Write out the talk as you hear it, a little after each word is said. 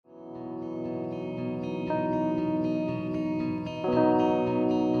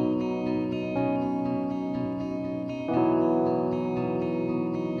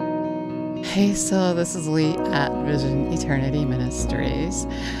Hey, so this is Lee at Vision Eternity Ministries,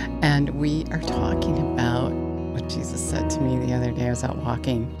 and we are talking about what Jesus said to me the other day. I was out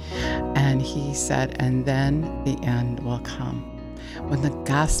walking, and he said, and then the end will come when the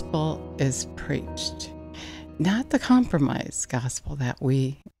gospel is preached. Not the compromise gospel that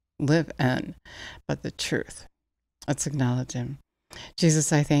we live in, but the truth. Let's acknowledge him.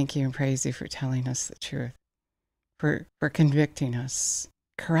 Jesus, I thank you and praise you for telling us the truth, for convicting us,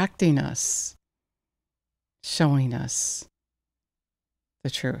 correcting us, showing us the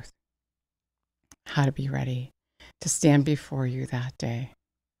truth, how to be ready to stand before you that day,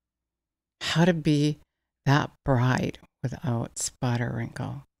 how to be that bride without spot or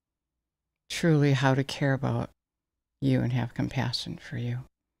wrinkle, truly how to care about you and have compassion for you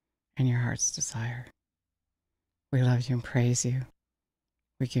and your heart's desire. We love you and praise you.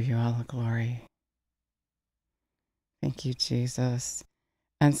 We give you all the glory. Thank you, Jesus.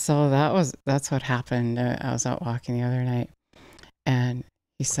 And so that's what happened. I was out walking the other night, and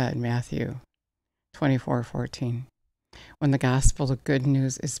he said, Matthew 24:14, when the gospel, the good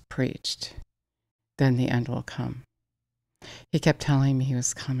news is preached, then the end will come. He kept telling me he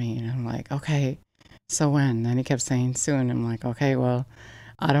was coming, and I'm like, okay, so when? Then he kept saying soon. I'm like, okay, well,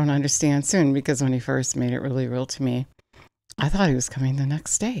 I don't understand soon, because when he first made it really real to me, I thought he was coming the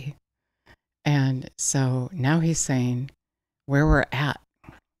next day. And so now he's saying where we're at.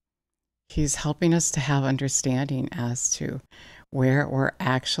 He's helping us to have understanding as to where we're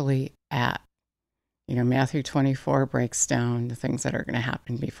actually at. You know, Matthew 24 breaks down the things that are going to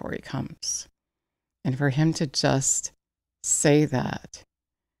happen before he comes. And for him to just say that,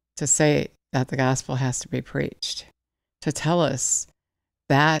 to say that the gospel has to be preached, to tell us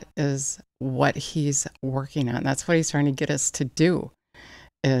that is what he's working on. That's what he's trying to get us to do,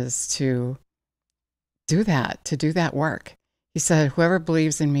 is to do that work. He said, whoever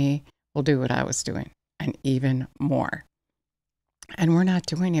believes in me will do what I was doing, and even more. And we're not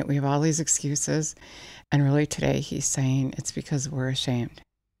doing it. We have all these excuses. And really today he's saying it's because we're ashamed.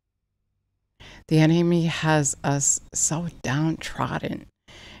 The enemy has us so downtrodden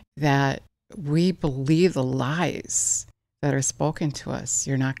that we believe the lies that are spoken to us.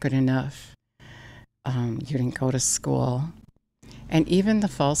 You're not good enough. You didn't go to school. And even the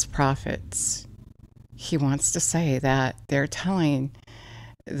false prophets, he wants to say that they're telling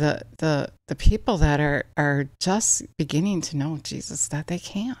the people that are just beginning to know Jesus that they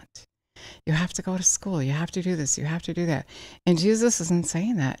can't. You have to go to school. You have to do this. You have to do that. And Jesus isn't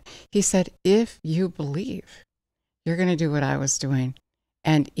saying that. He said, if you believe, you're going to do what I was doing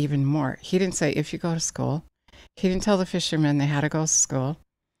and even more. He didn't say, if you go to school. He didn't tell the fishermen they had to go to school.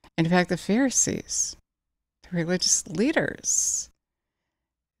 In fact, the Pharisees, the religious leaders,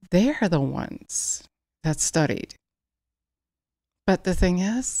 they are the ones that studied. But the thing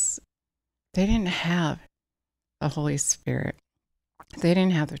is, they didn't have the Holy Spirit. They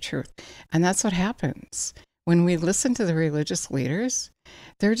didn't have the truth. And that's what happens. When we listen to the religious leaders,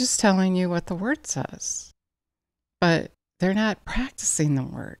 they're just telling you what the word says. But they're not practicing the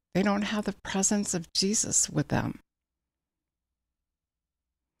word. They don't have the presence of Jesus with them.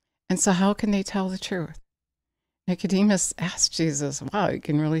 And so how can they tell the truth? Nicodemus asked Jesus, wow, you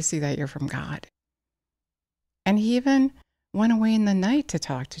can really see that you're from God. And he even went away in the night to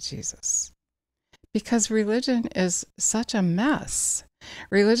talk to Jesus, because religion is such a mess.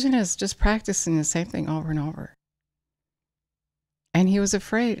 Religion is just practicing the same thing over and over. And he was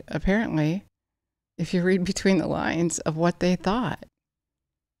afraid, apparently, if you read between the lines, of what they thought.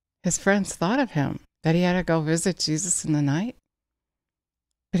 His friends thought of him, that he had to go visit Jesus in the night.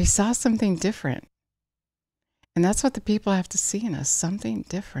 But he saw something different. And that's what the people have to see in us, something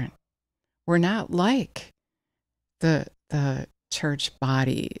different. We're not like the church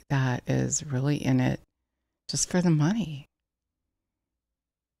body that is really in it just for the money,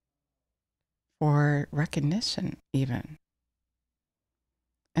 for recognition even.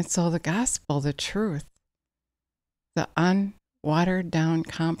 And so the gospel, the truth, the unwatered down,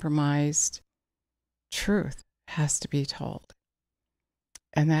 compromised truth has to be told.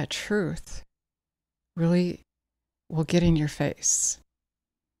 And that truth really will get in your face.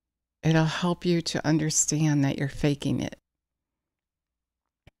 It'll help you to understand that you're faking it.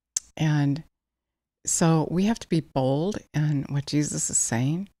 And so we have to be bold in what Jesus is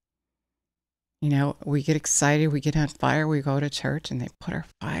saying. You know, we get excited, we get on fire, we go to church, and they put our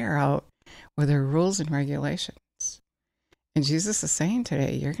fire out with their rules and regulations. And Jesus is saying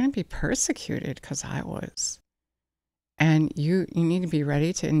today, you're going to be persecuted because I was. And you need to be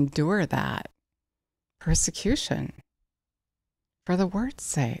ready to endure that persecution for the word's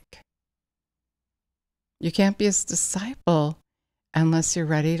sake. You can't be his disciple unless you're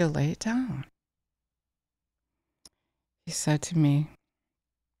ready to lay it down. He said to me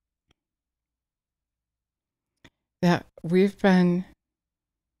that we've been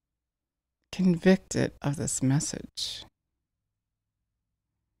convicted of this message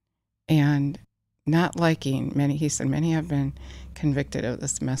and not liking many. He said many have been convicted of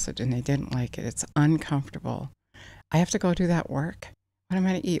this message and they didn't like it. It's uncomfortable. I have to go do that work. What am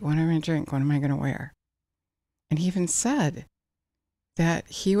I going to eat? What am I going to drink? What am I going to wear? And he even said that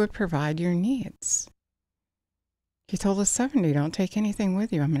he would provide your needs. He told us 70, don't take anything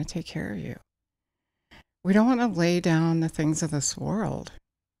with you. I'm going to take care of you. We don't want to lay down the things of this world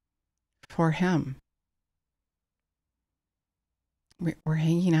for him. We're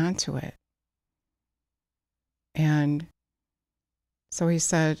hanging on to it. And so he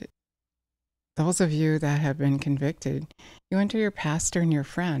said, those of you that have been convicted, you went to your pastor and your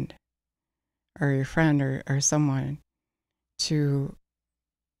friend or someone to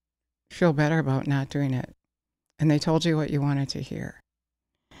feel better about not doing it. And they told you what you wanted to hear.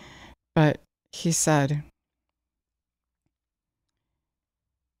 But he said,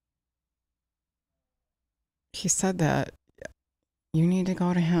 that you need to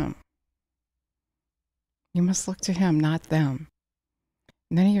go to him. You must look to him, not them.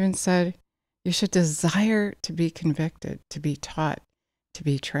 And then he even said, you should desire to be convicted, to be taught, to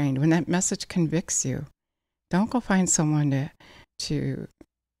be trained. When that message convicts you, don't go find someone to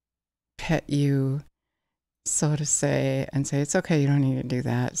pet you, so to say, and say, it's okay, you don't need to do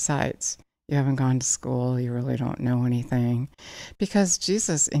that. Besides, you haven't gone to school, you really don't know anything. Because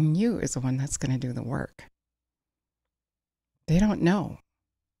Jesus in you is the one that's going to do the work. They don't know,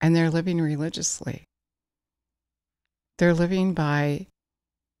 and they're living religiously. They're living by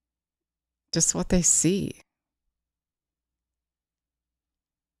just what they see.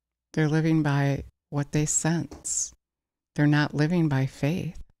 They're living by what they sense. They're not living by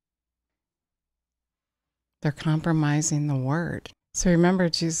faith. They're compromising the word. So remember,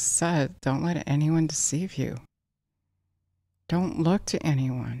 Jesus said, don't let anyone deceive you. Don't look to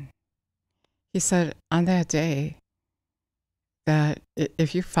anyone. He said on that day that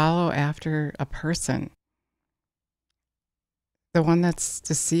if you follow after a person, the one that's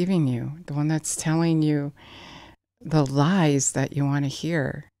deceiving you, the one that's telling you the lies that you want to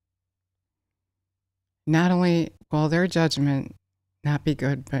hear, not only will their judgment not be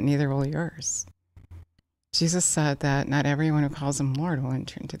good, but neither will yours. Jesus said that not everyone who calls him Lord will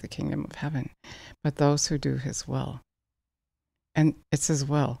enter into the kingdom of heaven, but those who do his will. And it's his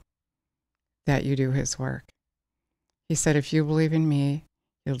will that you do his work. He said, if you believe in me,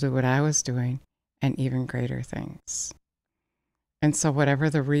 you'll do what I was doing and even greater things. And so whatever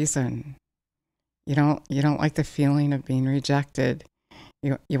the reason, you don't like the feeling of being rejected.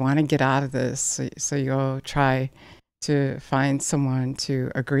 You want to get out of this, so you go try to find someone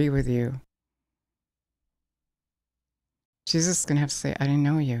to agree with you. Jesus is going to have to say, I didn't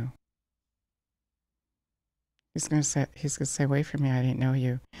know you. He's going to say, away from me, I didn't know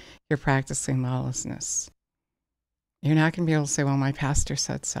you. You're practicing lawlessness. You're not going to be able to say, well, my pastor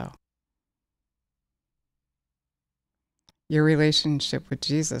said so. Your relationship with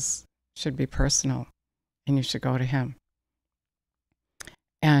Jesus should be personal, and you should go to him.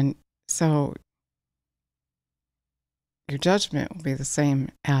 And so your judgment will be the same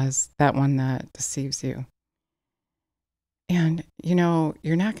as that one that deceives you. And,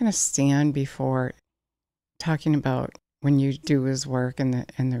 you're not going to stand before talking about when you do his work and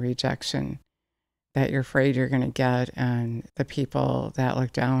the rejection that you're afraid you're going to get, and the people that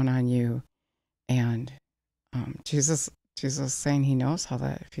look down on you. And Jesus is saying he knows how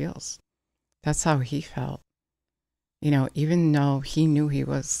that feels. That's how he felt. Even though he knew he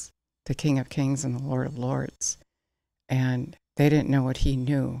was the King of Kings and the Lord of Lords, and they didn't know what he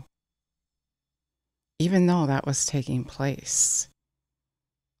knew. Even though that was taking place,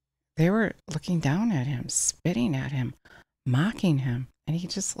 they were looking down at him, spitting at him, mocking him, and he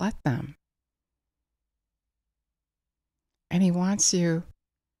just let them. And he wants you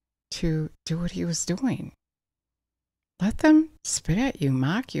to do what he was doing. Let them spit at you,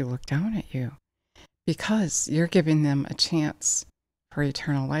 mock you, look down at you, because you're giving them a chance for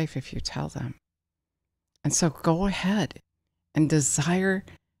eternal life if you tell them. And so go ahead and desire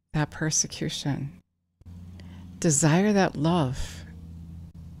that persecution. Desire that love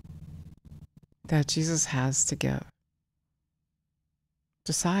that Jesus has to give.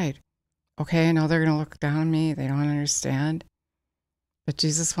 Decide, okay, I know they're going to look down on me, they don't understand, but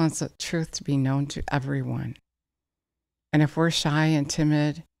Jesus wants the truth to be known to everyone. And if we're shy and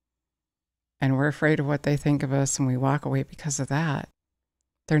timid, and we're afraid of what they think of us, and we walk away because of that,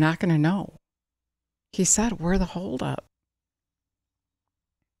 they're not going to know. He said we're the holdup.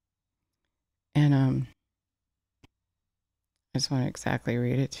 And I just want to exactly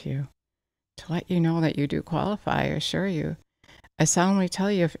read it to you. To let you know that you do qualify, I assure you. I solemnly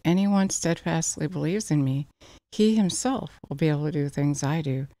tell you, if anyone steadfastly believes in me, he himself will be able to do things I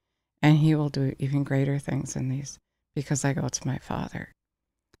do, and he will do even greater things than these, because I go to my Father.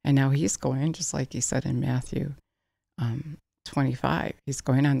 And now he's going, just like he said in Matthew 25. He's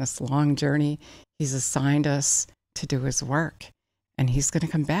going on this long journey. He's assigned us to do his work, and he's going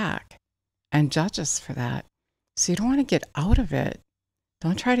to come back and judge us for that. So you don't want to get out of it.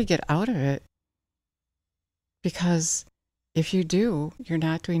 Don't try to get out of it, because if you do, you're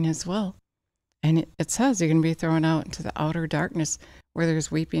not doing his will. And it says you're going to be thrown out into the outer darkness where there's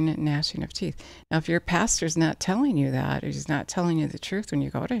weeping and gnashing of teeth. Now, if your pastor's not telling you that, or he's not telling you the truth when you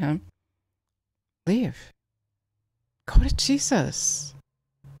go to him, leave. Go to Jesus.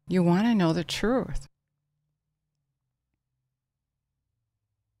 You want to know the truth.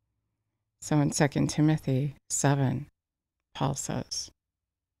 So in 2 Timothy 7, Paul says,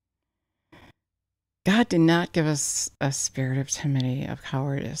 God did not give us a spirit of timidity, of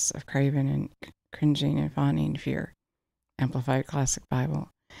cowardice, of craving and cringing and fawning fear. Amplified Classic Bible.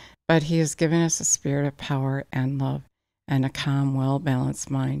 But he has given us a spirit of power and love and a calm,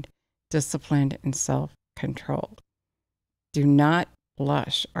 well-balanced mind, disciplined and self-controlled. Do not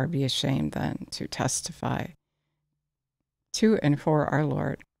blush or be ashamed then to testify to and for our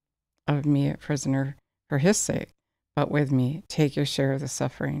Lord, of me a prisoner for his sake, but with me take your share of the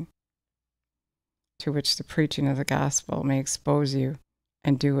suffering to which the preaching of the gospel may expose you,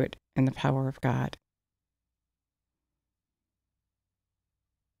 and do it in the power of God.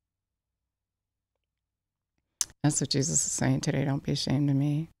 That's what Jesus is saying today. Don't be ashamed of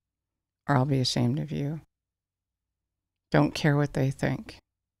me, or I'll be ashamed of you. Don't care what they think.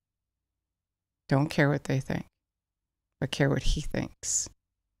 Don't care what they think, but care what he thinks.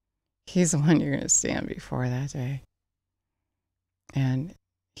 He's the one you're going to stand before that day. And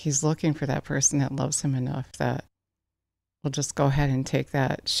he's looking for that person that loves him enough that will just go ahead and take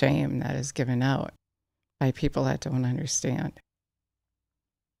that shame that is given out by people that don't understand.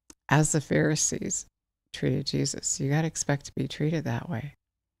 As the Pharisees treated Jesus, you got to expect to be treated that way.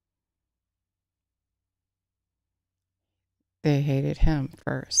 They hated him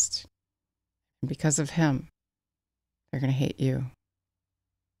first. And because of him, they're going to hate you.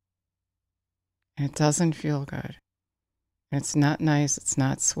 And it doesn't feel good. And it's not nice. It's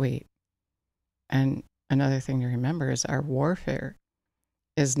not sweet. And another thing to remember is our warfare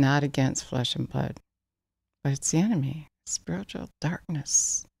is not against flesh and blood, but it's the enemy, spiritual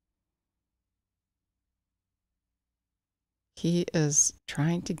darkness. He is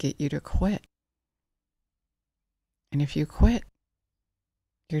trying to get you to quit. And if you quit,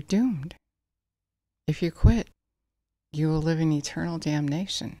 you're doomed. If you quit, you will live in eternal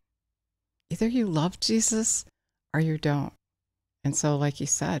damnation. Either you love Jesus or you don't. And so, like he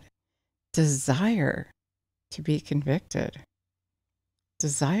said, desire to be convicted.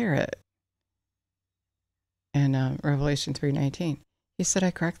 Desire it. In Revelation 3:19, he said,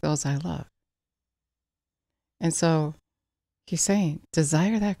 I correct those I love. And so he's saying,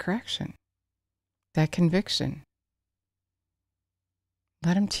 desire that correction, that conviction.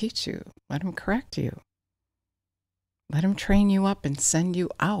 Let him teach you. Let him correct you. Let him train you up and send you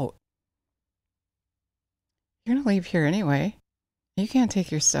out. You're going to leave here anyway. You can't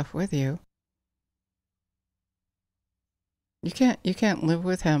take your stuff with you. You can't live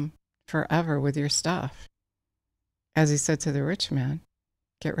with him forever with your stuff. As he said to the rich man,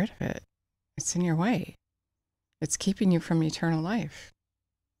 get rid of it. It's in your way. It's keeping you from eternal life.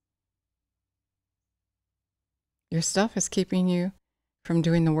 Your stuff is keeping you from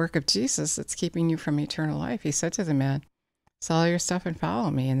doing the work of Jesus. It's keeping you from eternal life. He said to the man, sell your stuff and follow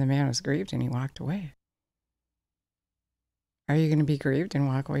me. And the man was grieved and he walked away. Are you going to be grieved and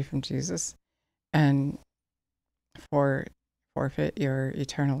walk away from Jesus and forfeit your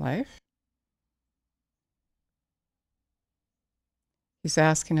eternal life? He's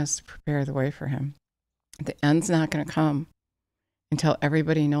asking us to prepare the way for him. The end's not going to come until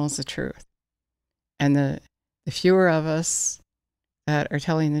everybody knows the truth. And the fewer of us that are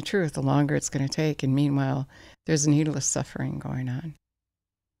telling the truth, the longer it's going to take. And meanwhile, there's needless suffering going on.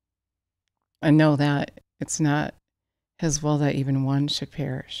 And know that it's not his will that even one should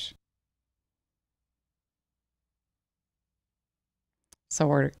perish. So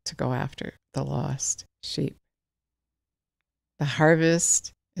we're to go after the lost sheep. The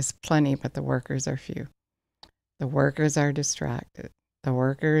harvest is plenty, but the workers are few. The workers are distracted. The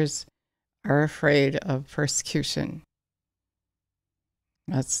workers are afraid of persecution.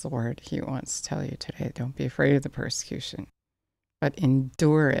 That's the word he wants to tell you today. Don't be afraid of the persecution, but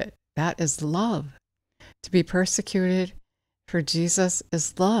endure it That is love. To be persecuted for Jesus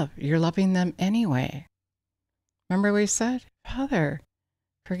is love. You're loving them anyway. Remember what he said? Father,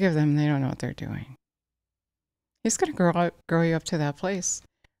 forgive them. They don't know what they're doing. He's going to grow you up to that place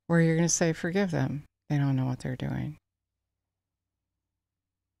where you're going to say, forgive them. They don't know what they're doing.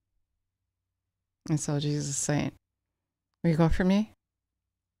 And so Jesus is saying, will you go for me?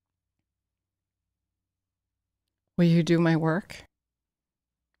 Will you do my work?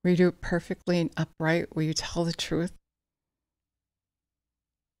 Will you do it perfectly and upright? Will you tell the truth?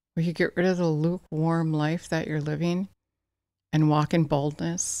 Will you get rid of the lukewarm life that you're living and walk in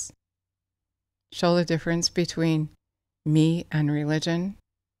boldness? Show the difference between me and religion.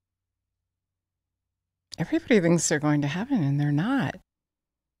 Everybody thinks they're going to heaven and they're not.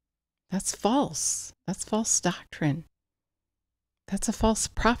 That's false. That's false doctrine. That's a false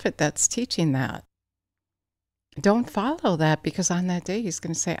prophet that's teaching that. Don't follow that, because on that day he's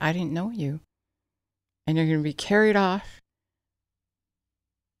going to say, I didn't know you. And you're going to be carried off.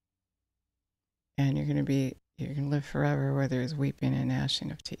 And you're going to live forever where there's weeping and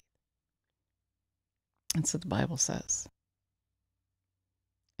gnashing of teeth. That's what the Bible says.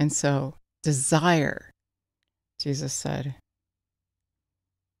 And so desire, Jesus said,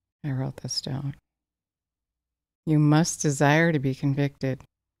 I wrote this down. You must desire to be convicted,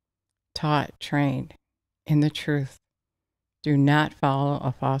 taught, trained in the truth. Do not follow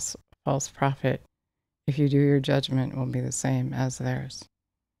a false prophet. If you do, your judgment will be the same as theirs.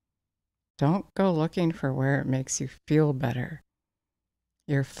 Don't go looking for where it makes you feel better.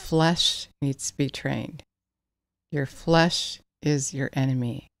 Your flesh needs to be trained. Your flesh is your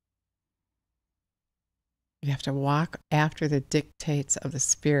enemy. You have to walk after the dictates of the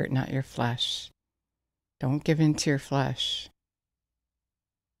Spirit, not your flesh. Don't give in to your flesh.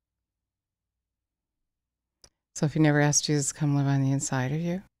 So if you never asked Jesus to come live on the inside of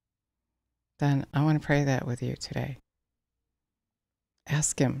you, then I want to pray that with you today.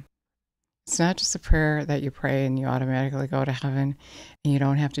 Ask him. It's not just a prayer that you pray and you automatically go to heaven and you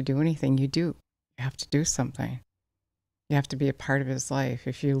don't have to do anything. You do. You have to do something. You have to be a part of his life.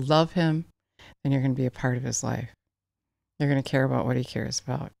 If you love him, then you're going to be a part of his life. You're going to care about what he cares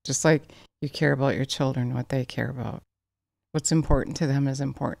about. Just like you care about your children, what they care about. What's important to them is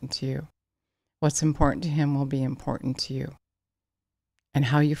important to you. What's important to him will be important to you. And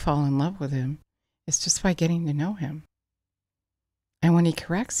how you fall in love with him is just by getting to know him. And when he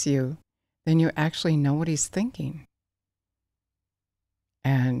corrects you, then you actually know what he's thinking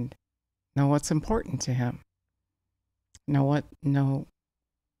and know what's important to him. Know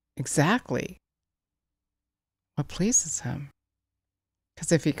exactly what pleases him.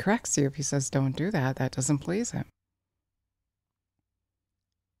 Because if he corrects you, if he says, don't do that, that doesn't please him.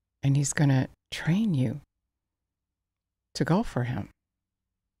 And he's going to train you to go for him.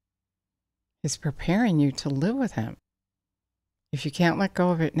 He's preparing you to live with him. If you can't let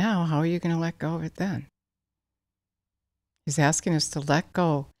go of it now, how are you going to let go of it then? He's asking us to let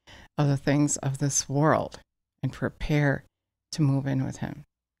go of the things of this world and prepare to move in with him.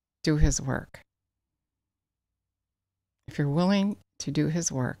 Do his work. If you're willing to do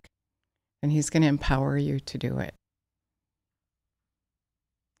his work, then he's going to empower you to do it.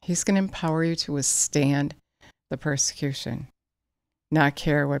 He's going to empower you to withstand the persecution, not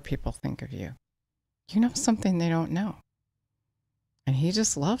care what people think of you. You know something they don't know. And he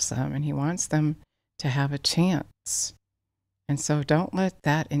just loves them and he wants them to have a chance. And so don't let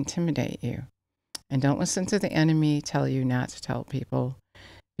that intimidate you. And don't listen to the enemy tell you not to tell people,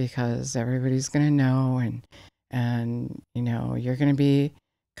 because everybody's going to know and you know, you're going to be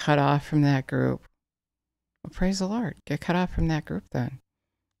cut off from that group. Well, praise the Lord. Get cut off from that group then.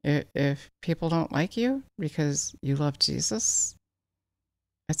 If people don't like you because you love Jesus,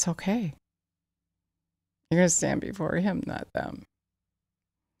 it's okay. You're going to stand before him, not them.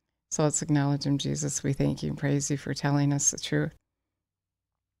 So let's acknowledge him. Jesus, we thank you and praise you for telling us the truth,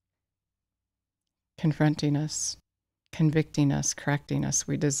 confronting us, convicting us, correcting us.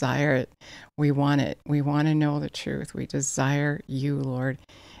 We desire it. We want it. We want to know the truth. We desire you, Lord,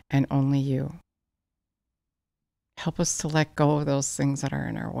 and only you. Help us to let go of those things that are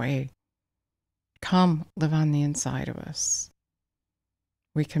in our way. Come, live on the inside of us.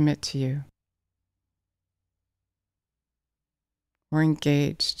 We commit to you. We're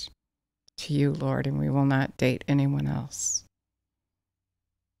engaged to you, Lord, and we will not date anyone else.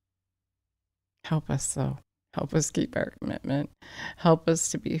 Help us, though. Help us keep our commitment. Help us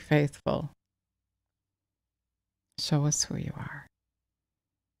to be faithful. Show us who you are.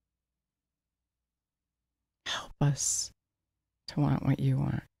 Help us to want what you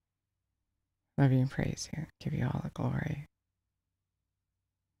want. Love you and praise you. Give you all the glory.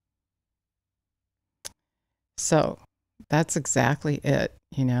 So that's exactly it.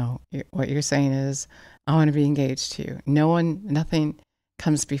 What you're saying is, I want to be engaged to you. Nothing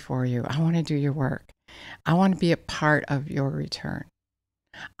comes before you. I want to do your work. I want to be a part of your return.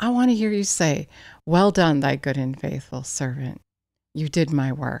 I want to hear you say, well done, thy good and faithful servant. You did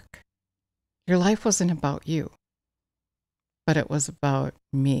my work. Your life wasn't about you, but it was about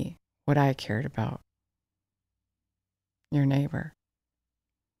me, what I cared about. Your neighbor.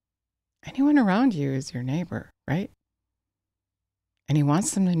 Anyone around you is your neighbor, right? And he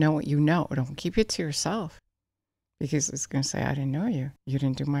wants them to know what you know. Don't keep it to yourself, because it's going to say, I didn't know you. You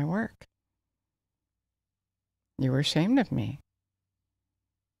didn't do my work. You were ashamed of me.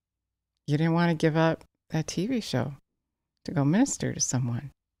 You didn't want to give up that TV show to go minister to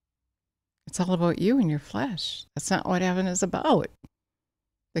someone. It's all about you and your flesh. That's not what heaven is about.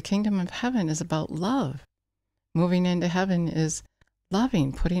 The kingdom of heaven is about love. Moving into heaven is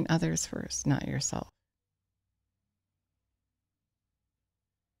loving, putting others first, not yourself.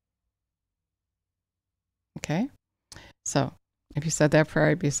 Okay? So, if you said that prayer,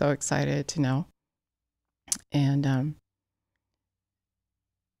 I'd be so excited to know. And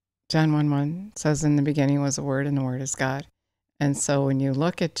John 1:1 says, in the beginning was the Word, and the Word is God. And so when you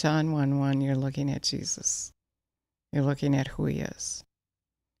look at John 1:1, you're looking at Jesus. You're looking at who he is.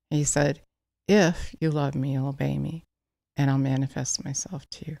 He said, if you love me, you'll obey me, and I'll manifest myself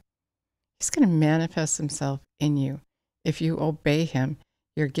to you. He's going to manifest himself in you. If you obey him,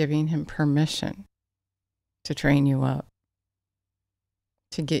 you're giving him permission to train you up,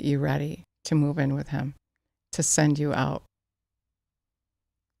 to get you ready to move in with him, to send you out,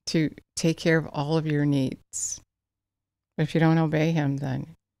 to take care of all of your needs. But if you don't obey him,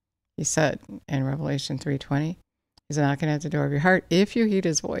 then he said in Revelation 3:20, he's knocking at the door of your heart. If you heed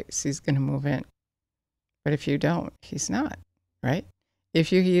his voice, he's going to move in. But if you don't, he's not, right?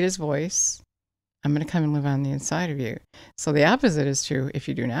 If you heed his voice, I'm going to come and live on the inside of you. So the opposite is true. If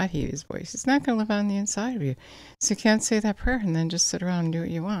you do not heed his voice, he's not going to live on the inside of you. So you can't say that prayer and then just sit around and do what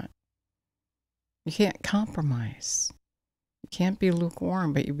you want. You can't compromise. You can't be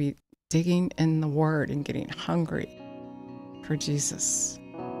lukewarm, but you be digging in the word and getting hungry for Jesus.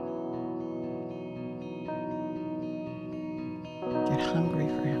 Get hungry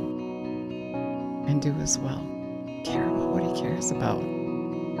for him and do his will. Care about what he cares about.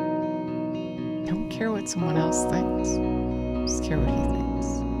 Don't care what someone else thinks. Just care what he thinks.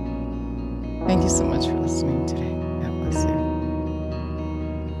 Thank you so much for listening today.